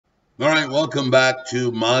All right, welcome back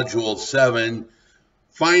to Module 7,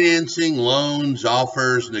 financing, loans,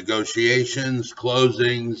 offers, negotiations,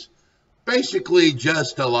 closings, basically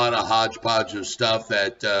just a lot of hodgepodge of stuff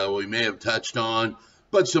that we may have touched on,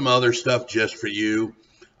 but some other stuff just for you.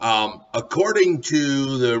 According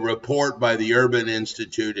to the report by the Urban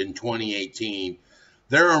Institute in 2018,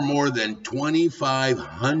 there are more than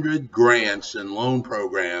 2,500 grants and loan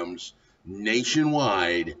programs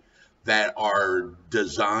nationwide that are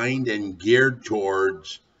designed and geared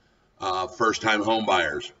towards first-time home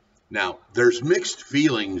buyers. Now, there's mixed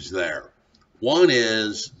feelings there. One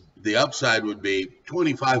is the upside would be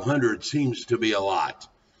 2,500 seems to be a lot.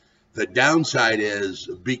 The downside is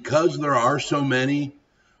because there are so many,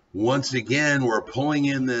 once again, we're pulling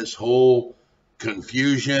in this whole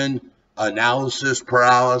confusion, analysis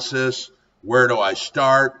paralysis. Where do I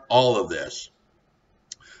start? All of this.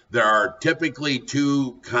 There are typically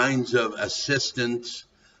two kinds of assistance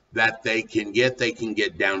that they can get. They can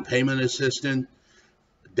get down payment assistance.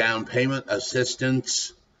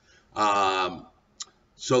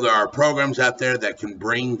 So there are programs out there that can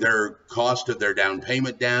bring their cost of their down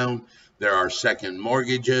payment down. There are second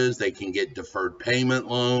mortgages. They can get deferred payment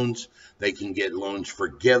loans. They can get loans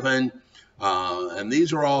forgiven. And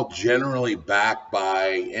these are all generally backed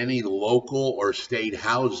by any local or state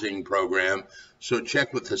housing program. So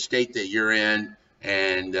check with the state that you're in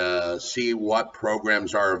and see what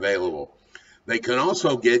programs are available. They can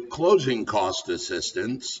also get closing cost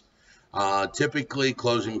assistance. Typically,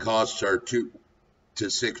 closing costs are 2 to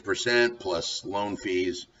 6% plus loan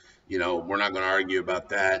fees. You know, we're not going to argue about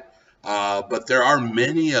that. But there are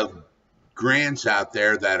many of grants out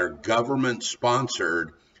there that are government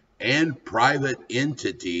sponsored and private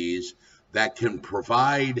entities that can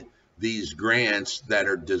provide these grants that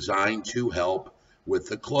are designed to help with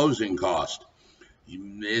the closing cost.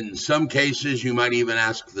 In some cases, you might even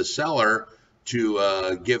ask the seller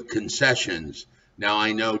to give concessions. Now,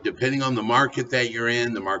 I know depending on the market that you're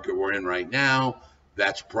in, the market we're in right now,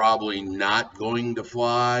 that's probably not going to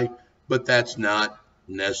fly, but that's not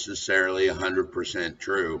necessarily 100%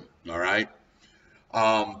 true, all right?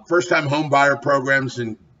 First-time home buyer programs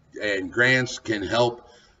and grants can help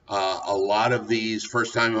a lot of these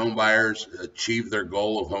first-time home buyers achieve their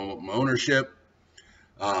goal of home ownership.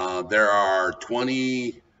 There are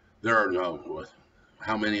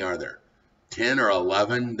how many are there? 10 or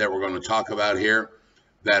 11 that we're going to talk about here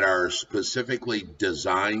that are specifically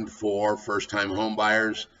designed for first-time home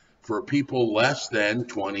buyers for people less than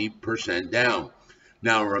 20% down.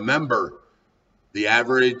 Now, remember, the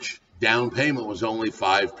average down payment was only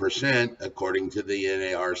 5% according to the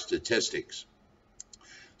NAR statistics.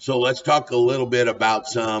 So let's talk a little bit about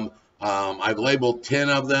some. I've labeled 10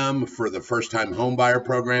 of them for the first-time home buyer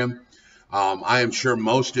program. I am sure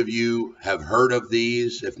most of you have heard of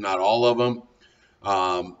these, if not all of them.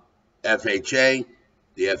 FHA,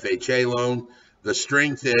 the FHA loan. The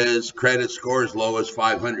strength is credit score as low as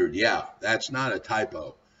 500. Yeah, that's not a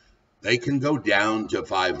typo. They can go down to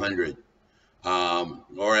 500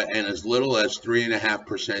 and as little as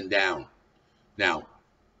 3.5% down. Now,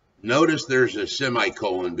 notice there's a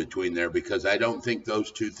semicolon between there because I don't think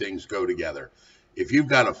those two things go together. If you've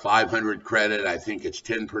got a 500 credit, I think it's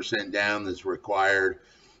 10% down that's required.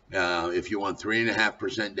 If you want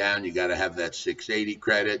 3.5% down, you got to have that 680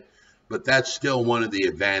 credit. But that's still one of the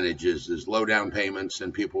advantages is low down payments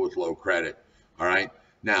and people with low credit. All right.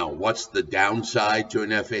 Now, what's the downside to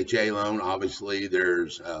an FHA loan? Obviously,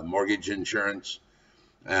 there's mortgage insurance,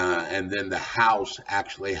 and then the house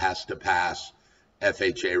actually has to pass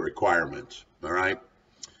FHA requirements. All right.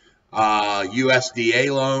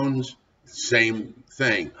 USDA loans, same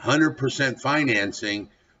thing. 100% financing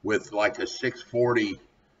with like a 640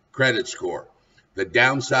 credit score. The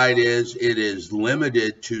downside is it is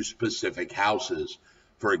limited to specific houses.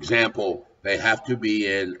 For example, they have to be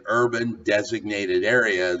in urban designated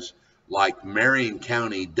areas like Marion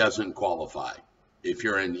County doesn't qualify. If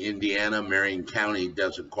you're in Indiana, Marion County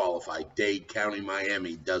doesn't qualify. Dade County,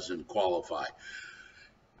 Miami doesn't qualify.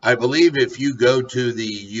 I believe if you go to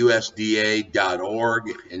the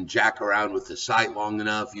USDA.org and jack around with the site long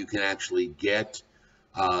enough, you can actually get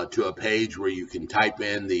to a page where you can type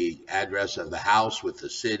in the address of the house with the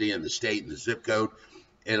city and the state and the zip code.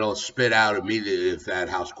 It'll spit out immediately if that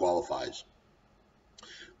house qualifies.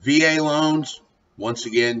 VA loans, once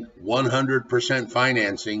again, 100%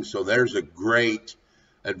 financing, so there's a great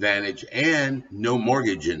advantage, and no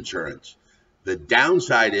mortgage insurance. The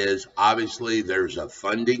downside is, obviously, there's a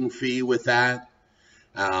funding fee with that.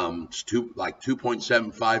 It's like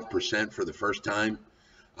 2.75% for the first time.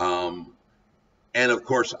 And of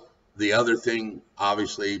course, the other thing,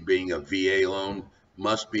 obviously, being a VA loan,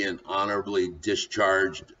 must be an honorably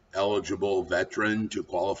discharged eligible veteran to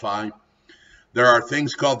qualify. There are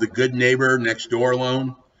things called the Good Neighbor Next Door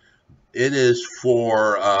loan. It is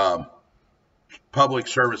for public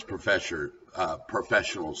service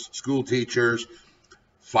professionals, school teachers,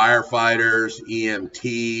 firefighters,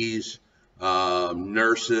 EMTs,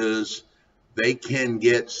 nurses. They can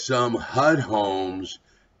get some HUD homes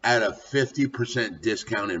at a 50%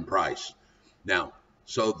 discount in price. Now,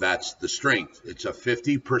 so that's the strength. It's a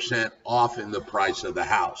 50% off in the price of the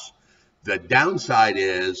house. The downside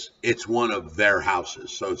is it's one of their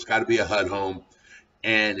houses. So it's got to be a HUD home.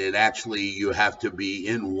 And it actually, you have to be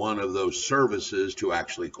in one of those services to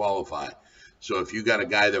actually qualify. So if you got a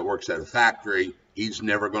guy that works at a factory, he's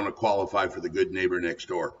never going to qualify for the Good Neighbor Next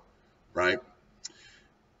Door, right?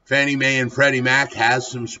 Fannie Mae and Freddie Mac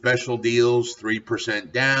has some special deals,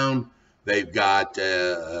 3% down. They've got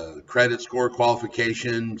credit score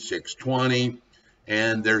qualification, 620,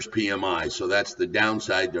 and there's PMI. So that's the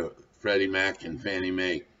downside to Freddie Mac and Fannie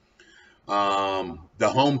Mae. The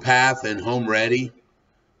Home Path and Home Ready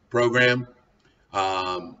program,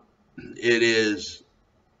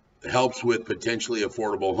 helps with potentially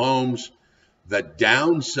affordable homes. The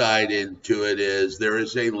downside into it is there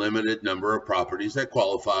is a limited number of properties that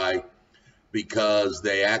qualify because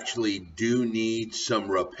they actually do need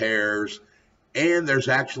some repairs, and there's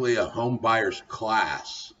actually a home buyer's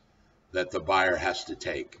class that the buyer has to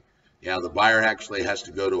take. Yeah, the buyer actually has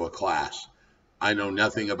to go to a class. I know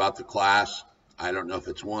nothing about the class. I don't know if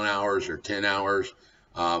it's 1 hour or 10 hours.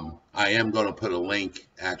 I am going to put a link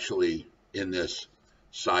actually in this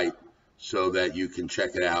site so that you can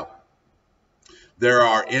check it out. There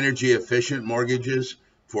are energy efficient mortgages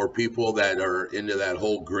for people that are into that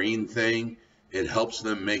whole green thing. It helps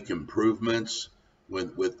them make improvements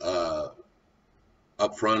with upfront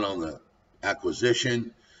on the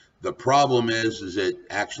acquisition. The problem is it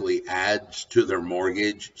actually adds to their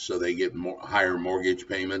mortgage, so they get higher mortgage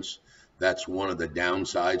payments. That's one of the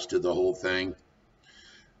downsides to the whole thing.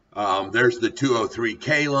 There's the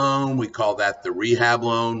 203K loan. We call that the rehab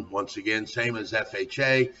loan. Once again, same as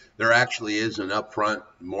FHA. There actually is an upfront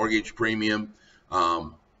mortgage premium.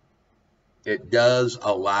 It does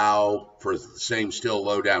allow for the same still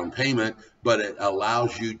low down payment, but it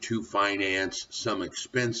allows you to finance some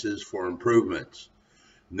expenses for improvements.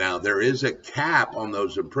 Now, there is a cap on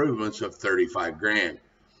those improvements of 35 grand.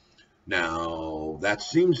 Now, that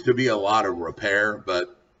seems to be a lot of repair,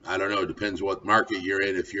 but I don't know. It depends what market you're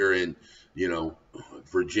in. If you're in,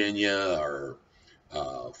 Virginia or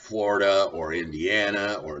Florida or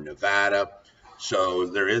Indiana or Nevada. So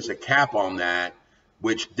there is a cap on that,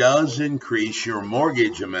 which does increase your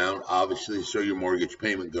mortgage amount, obviously, so your mortgage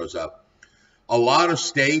payment goes up. A lot of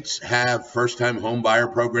states have first-time home buyer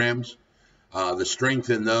programs. The strength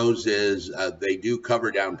in those is they do cover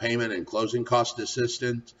down payment and closing cost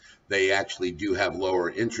assistance. They actually do have lower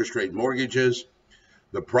interest rate mortgages.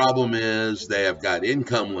 The problem is they have got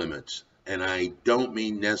income limits, and I don't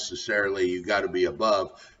mean necessarily you got to be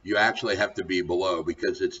above. You actually have to be below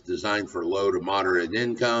because it's designed for low to moderate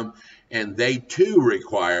income, and they too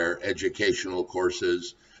require educational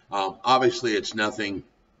courses. Obviously, it's nothing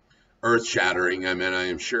earth-shattering. I mean, I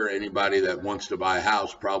am sure anybody that wants to buy a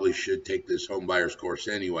house probably should take this home buyer's course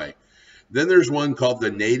anyway. Then there's one called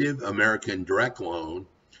the Native American Direct Loan,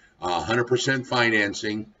 100%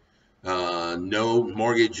 financing. No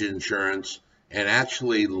mortgage insurance, and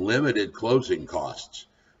actually limited closing costs.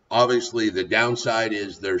 Obviously, the downside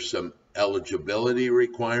is there's some eligibility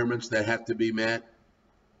requirements that have to be met,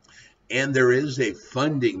 and there is a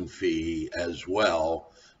funding fee as well,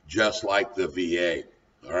 just like the VA.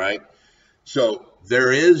 All right. So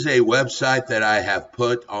there is a website that I have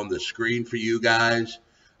put on the screen for you guys.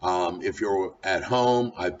 If you're at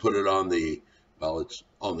home, I put it on it's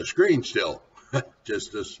on the screen still.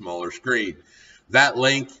 Just a smaller screen. That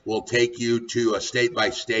link will take you to a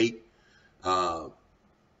state-by-state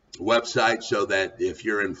website so that if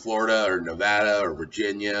you're in Florida or Nevada or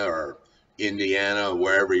Virginia or Indiana, or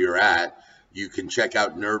wherever you're at, you can check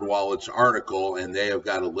out NerdWallet's article, and they have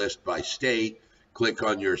got a list by state. Click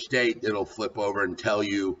on your state. It'll flip over and tell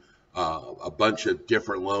you a bunch of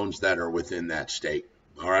different loans that are within that state.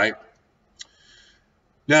 All right.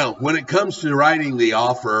 Now, when it comes to writing the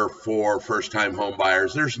offer for first-time home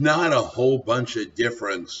buyers, there's not a whole bunch of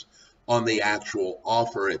difference on the actual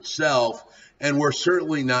offer itself, and we're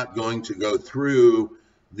certainly not going to go through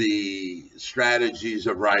the strategies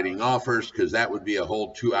of writing offers because that would be a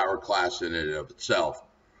whole 2-hour class in and of itself.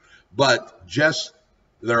 But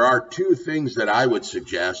there are two things that I would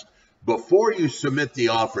suggest. Before you submit the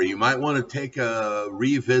offer, you might want to take a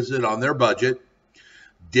revisit on their budget.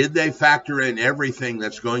 Did they factor in everything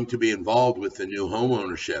that's going to be involved with the new home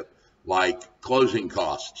ownership, like closing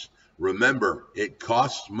costs? Remember, it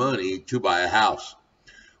costs money to buy a house.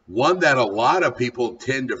 One that a lot of people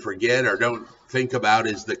tend to forget or don't think about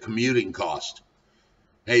is the commuting cost.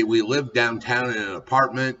 Hey, we live downtown in an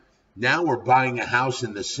apartment. Now we're buying a house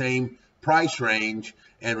in the same price range,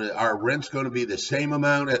 and our rent's going to be the same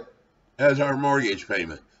amount as our mortgage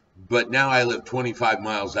payment. But now I live 25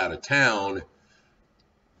 miles out of town.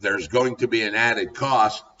 There's going to be an added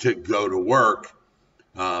cost to go to work.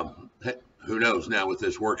 Who knows now with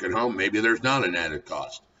this work at home, maybe there's not an added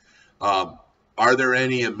cost. Are there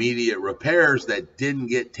any immediate repairs that didn't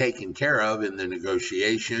get taken care of in the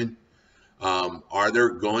negotiation? Are there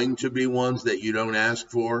going to be ones that you don't ask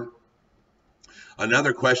for?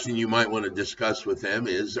 Another question you might want to discuss with them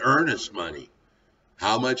is earnest money.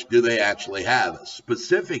 How much do they actually have?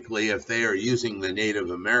 Specifically, if they are using the Native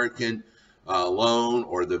American loan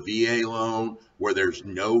or the VA loan where there's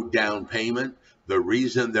no down payment, the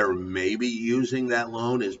reason they're maybe using that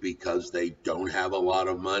loan is because they don't have a lot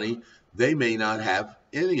of money. They may not have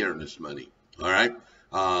any earnest money. All right.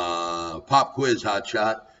 Pop quiz,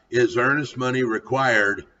 hotshot. Is earnest money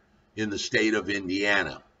required in the state of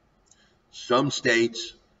Indiana? Some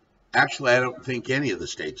states, actually, I don't think any of the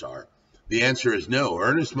states are. The answer is no.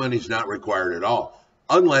 Earnest money is not required at all,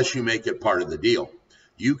 unless you make it part of the deal.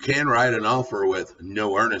 You can write an offer with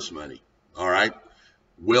no earnest money. All right.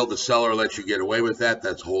 Will the seller let you get away with that?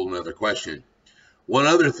 That's a whole nother question. One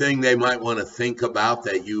other thing they might want to think about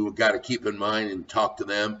that you got to keep in mind and talk to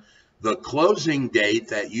them, the closing date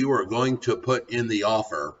that you are going to put in the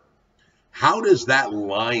offer, how does that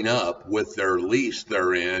line up with their lease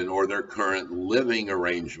they're in or their current living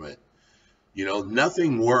arrangement? You know,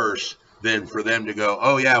 nothing worse than for them to go,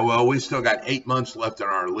 oh yeah, well, we still got 8 months left on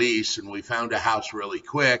our lease and we found a house really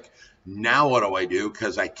quick. Now what do I do?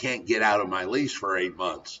 Because I can't get out of my lease for 8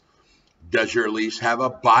 months. Does your lease have a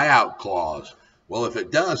buyout clause? Well, if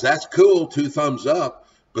it does, that's cool, 2 thumbs up,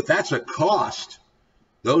 but that's a cost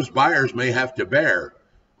those buyers may have to bear,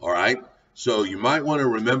 all right? So you might want to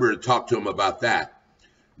remember to talk to them about that.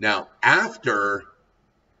 Now, after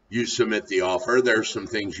you submit the offer, there's some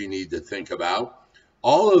things you need to think about.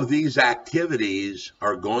 All of these activities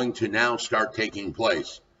are going to now start taking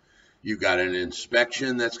place. You've got an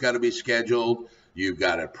inspection that's got to be scheduled. You've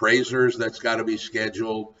got appraisers that's got to be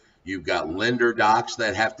scheduled. You've got lender docs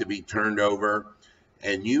that have to be turned over.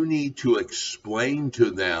 And you need to explain to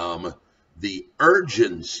them the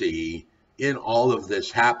urgency in all of this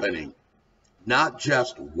happening. Not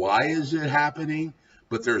just why is it happening,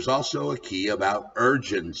 but there's also a key about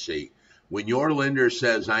urgency. When your lender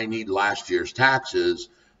says, I need last year's taxes,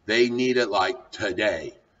 they need it like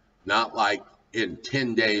today, not like in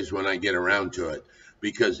 10 days when I get around to it,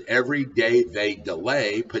 because every day they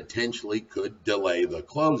delay potentially could delay the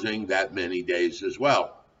closing that many days as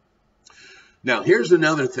well. Now, here's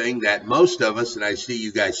another thing that most of us, and I see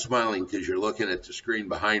you guys smiling because you're looking at the screen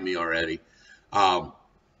behind me already.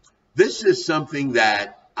 This is something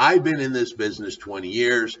that I've been in this business 20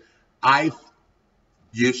 years. I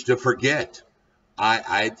used to forget.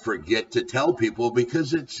 I'd forget to tell people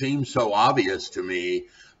because it seems so obvious to me,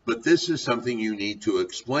 but this is something you need to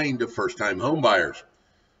explain to first-time home buyers.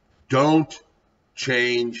 Don't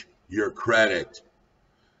change your credit.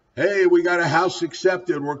 Hey, we got a house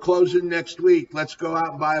accepted. We're closing next week. Let's go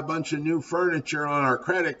out and buy a bunch of new furniture on our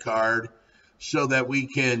credit card so that we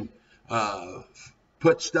can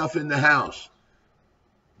put stuff in the house.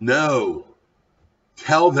 No,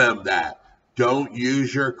 tell them that. Don't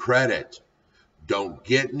use your credit. Don't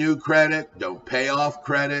get new credit. Don't pay off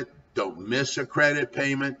credit. Don't miss a credit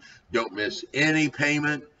payment. Don't miss any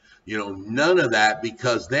payment. You know, none of that,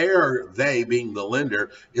 because they being the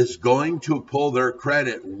lender is going to pull their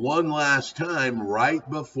credit one last time right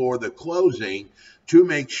before the closing to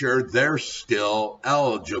make sure they're still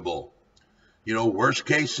eligible. You know, worst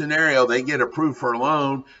case scenario, they get approved for a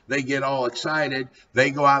loan, they get all excited,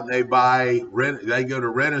 they go out and they go to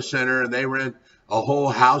Rent-A-Center and they rent a whole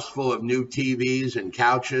house full of new TVs and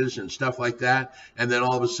couches and stuff like that, and then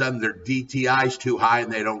all of a sudden their DTI's too high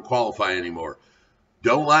and they don't qualify anymore.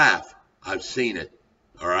 Don't laugh. I've seen it.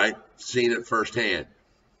 All right? Seen it firsthand.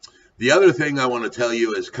 The other thing I want to tell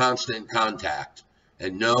you is constant contact.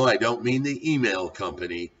 And no, I don't mean the email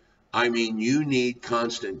company. I mean you need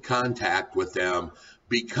constant contact with them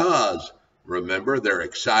because, remember, they're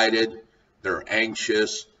excited, they're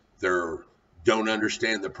anxious, they don't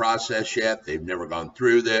understand the process yet, they've never gone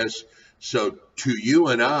through this. So to you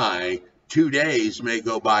and I, 2 days may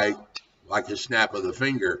go by like a snap of the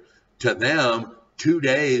finger. To them, 2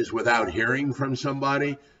 days without hearing from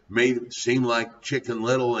somebody made it seem like Chicken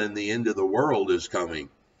Little and the end of the world is coming.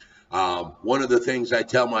 One of the things I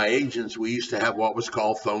tell my agents, we used to have what was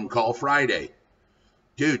called Phone Call Friday.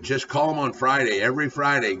 Dude, just call them on Friday, every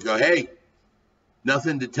Friday. Go, hey,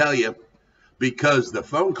 nothing to tell you. Because the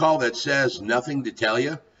phone call that says nothing to tell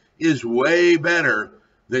you is way better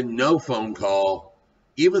than no phone call,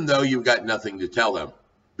 even though you've got nothing to tell them.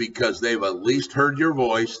 Because they've at least heard your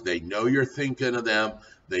voice, they know you're thinking of them,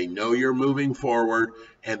 they know you're moving forward,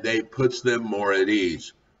 and they puts them more at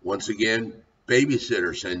ease. Once again,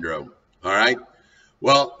 babysitter syndrome. All right?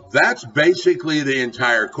 Well, that's basically the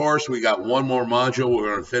entire course. We got one more module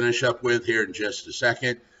we're going to finish up with here in just a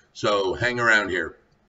second. So hang around here.